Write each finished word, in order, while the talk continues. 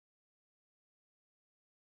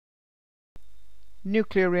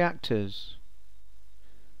Nuclear reactors.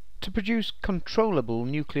 To produce controllable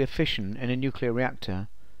nuclear fission in a nuclear reactor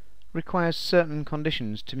requires certain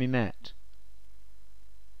conditions to be met.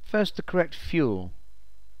 First, the correct fuel.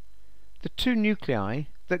 The two nuclei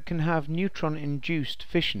that can have neutron-induced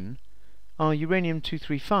fission are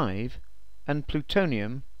uranium-235 and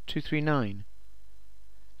plutonium-239.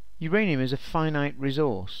 Uranium is a finite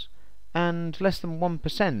resource, and less than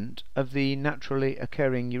 1% of the naturally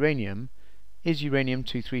occurring uranium is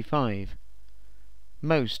uranium-235.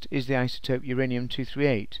 Most is the isotope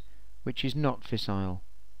uranium-238, which is not fissile.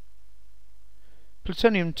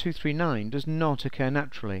 Plutonium-239 does not occur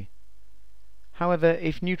naturally. However,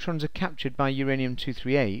 if neutrons are captured by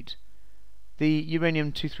uranium-238, the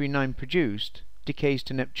uranium-239 produced decays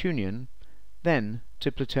to neptunium, then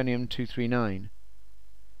to plutonium-239.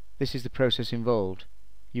 This is the process involved.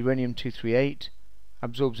 Uranium-238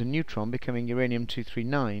 absorbs a neutron, becoming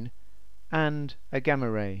uranium-239, and a gamma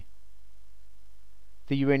ray.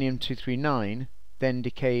 The uranium-239 then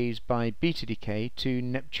decays by beta decay to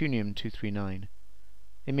neptunium-239,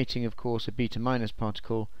 emitting of course a beta minus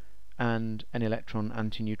particle and an electron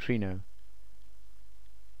antineutrino.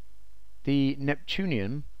 The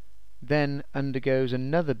neptunium then undergoes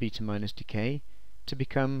another beta minus decay to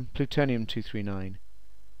become plutonium-239,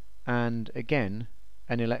 and again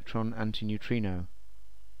an electron antineutrino.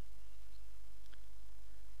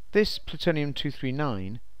 This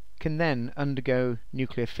plutonium-239 can then undergo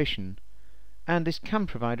nuclear fission, and this can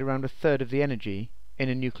provide around a third of the energy in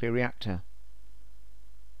a nuclear reactor.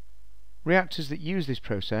 Reactors that use this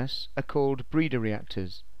process are called breeder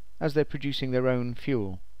reactors, as they're producing their own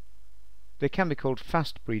fuel. They can be called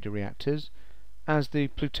fast breeder reactors, as the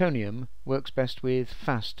plutonium works best with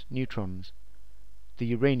fast neutrons, the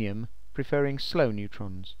uranium preferring slow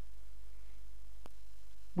neutrons.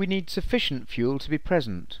 We need sufficient fuel to be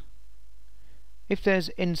present. If there's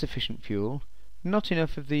insufficient fuel, not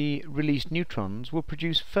enough of the released neutrons will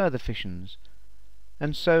produce further fissions,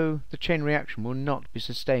 and so the chain reaction will not be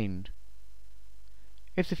sustained.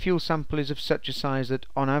 If the fuel sample is of such a size that,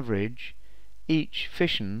 on average, each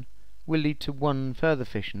fission will lead to one further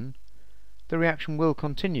fission, the reaction will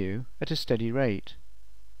continue at a steady rate.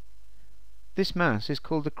 This mass is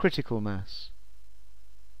called the critical mass.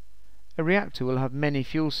 A reactor will have many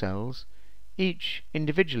fuel cells, each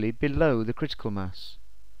individually below the critical mass.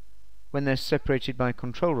 When they're separated by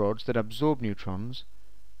control rods that absorb neutrons,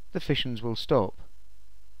 the fissions will stop.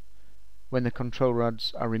 When the control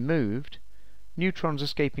rods are removed, neutrons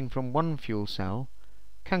escaping from one fuel cell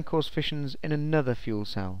can cause fissions in another fuel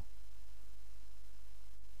cell.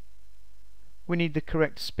 We need the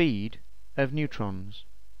correct speed of neutrons.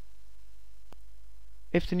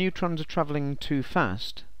 If the neutrons are travelling too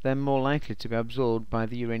fast, they're more likely to be absorbed by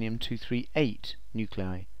the uranium-238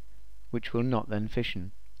 nuclei, which will not then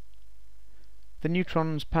fission. The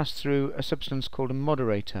neutrons pass through a substance called a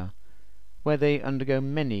moderator, where they undergo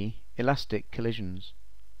many elastic collisions.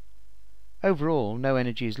 Overall, no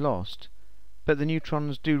energy is lost, but the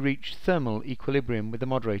neutrons do reach thermal equilibrium with the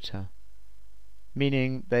moderator,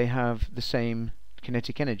 meaning they have the same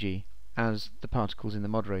kinetic energy as the particles in the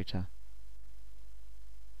moderator.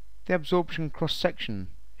 The absorption cross-section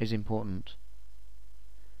is important.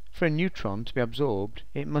 For a neutron to be absorbed,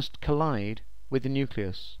 it must collide with the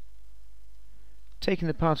nucleus. Taking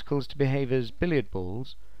the particles to behave as billiard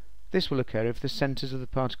balls, this will occur if the centres of the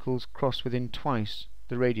particles cross within twice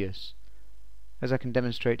the radius, as I can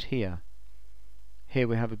demonstrate here. Here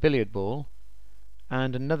we have a billiard ball,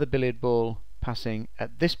 and another billiard ball passing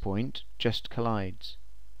at this point just collides.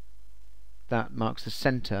 That marks the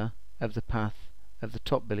centre of the path of the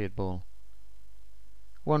top billiard ball.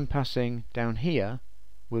 One passing down here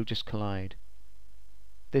will just collide.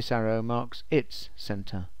 This arrow marks its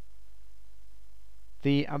centre.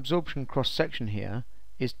 The absorption cross-section here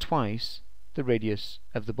is twice the radius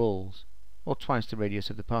of the balls, or twice the radius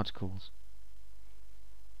of the particles.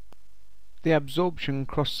 The absorption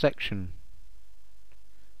cross-section.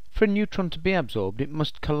 For a neutron to be absorbed, it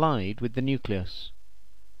must collide with the nucleus.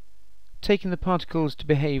 Taking the particles to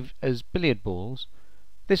behave as billiard balls,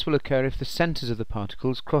 this will occur if the centres of the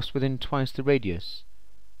particles cross within twice the radius,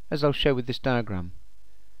 as I'll show with this diagram.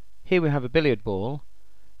 Here we have a billiard ball,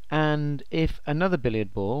 and if another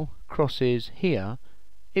billiard ball crosses here,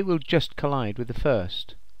 it will just collide with the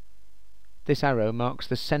first. This arrow marks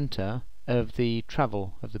the centre of the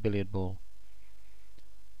travel of the billiard ball.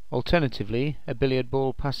 Alternatively, a billiard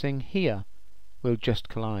ball passing here will just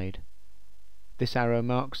collide. This arrow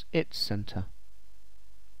marks its centre.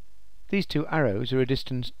 These two arrows are a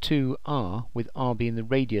distance 2r, with r being the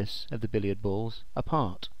radius of the billiard balls,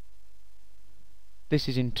 apart. this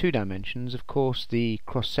is in 2 dimensions, of course the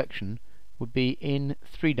cross-section would be in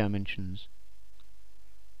 3 dimensions.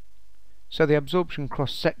 So the absorption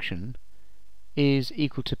cross-section is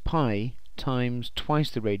equal to pi times twice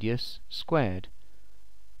the radius squared.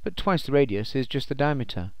 But twice the radius is just the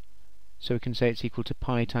diameter, so we can say it's equal to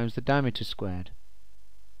pi times the diameter squared.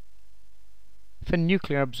 For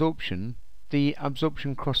nuclear absorption, the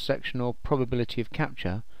absorption cross-section or probability of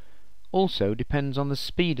capture also depends on the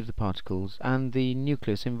speed of the particles and the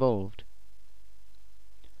nucleus involved.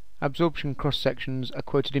 Absorption cross-sections are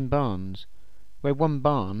quoted in barns, where 1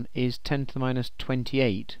 barn is 10 to the minus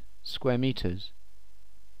 28 square meters.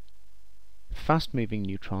 Fast-moving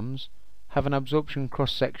neutrons have an absorption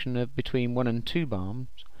cross-section of between 1 and 2 barns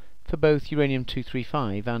for both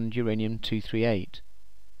uranium-235 and uranium-238.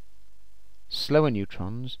 Slower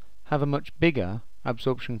neutrons have a much bigger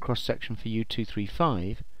absorption cross-section for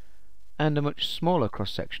U-235 and a much smaller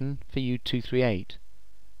cross-section for U-238,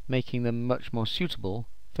 making them much more suitable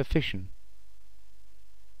for fission.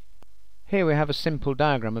 Here we have a simple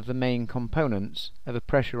diagram of the main components of a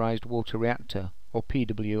pressurized water reactor, or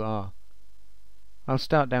PWR. I'll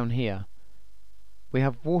start down here. We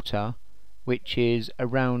have water, which is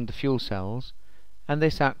around the fuel cells, and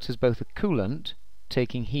this acts as both a coolant,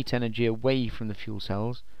 taking heat energy away from the fuel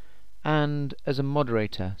cells, and as a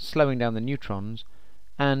moderator, slowing down the neutrons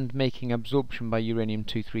and making absorption by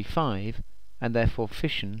uranium-235, and therefore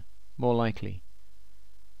fission, more likely.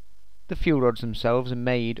 The fuel rods themselves are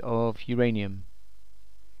made of uranium.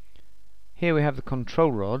 Here we have the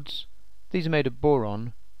control rods. These are made of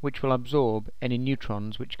boron, which will absorb any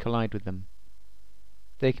neutrons which collide with them.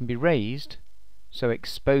 They can be raised, so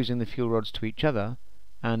exposing the fuel rods to each other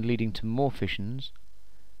and leading to more fissions,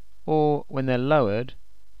 or when they're lowered,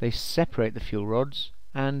 they separate the fuel rods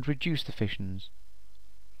and reduce the fissions.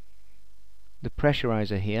 The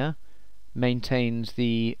pressurizer here maintains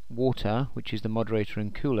the water, which is the moderator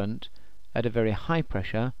and coolant, at a very high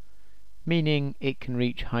pressure, meaning it can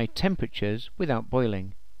reach high temperatures without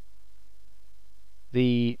boiling.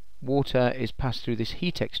 The water is passed through this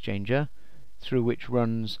heat exchanger, through which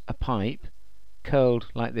runs a pipe, curled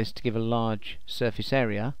like this to give a large surface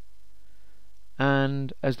area,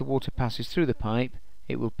 and as the water passes through the pipe,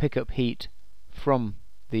 it will pick up heat from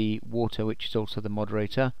the water, which is also the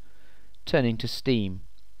moderator, turning to steam.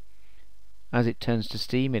 As it turns to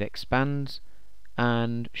steam, it expands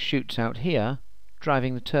and shoots out here,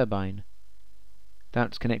 driving the turbine.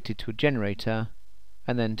 That's connected to a generator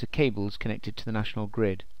and then to cables connected to the national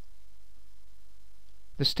grid.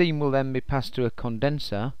 The steam will then be passed through a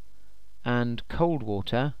condenser, and cold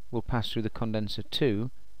water will pass through the condenser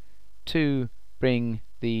too, to bring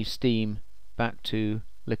the steam back to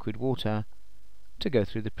liquid water to go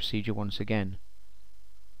through the procedure once again.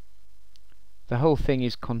 The whole thing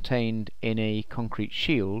is contained in a concrete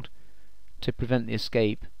shield to prevent the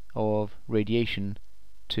escape of radiation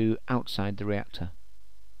to outside the reactor.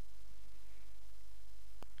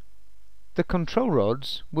 The control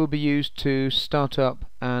rods will be used to start up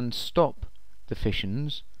and stop the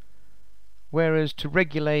fissions, whereas to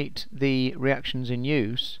regulate the reactions in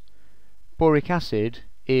use, boric acid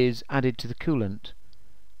is added to the coolant.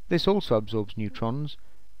 This also absorbs neutrons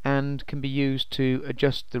and can be used to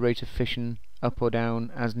adjust the rate of fission up or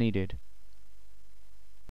down as needed.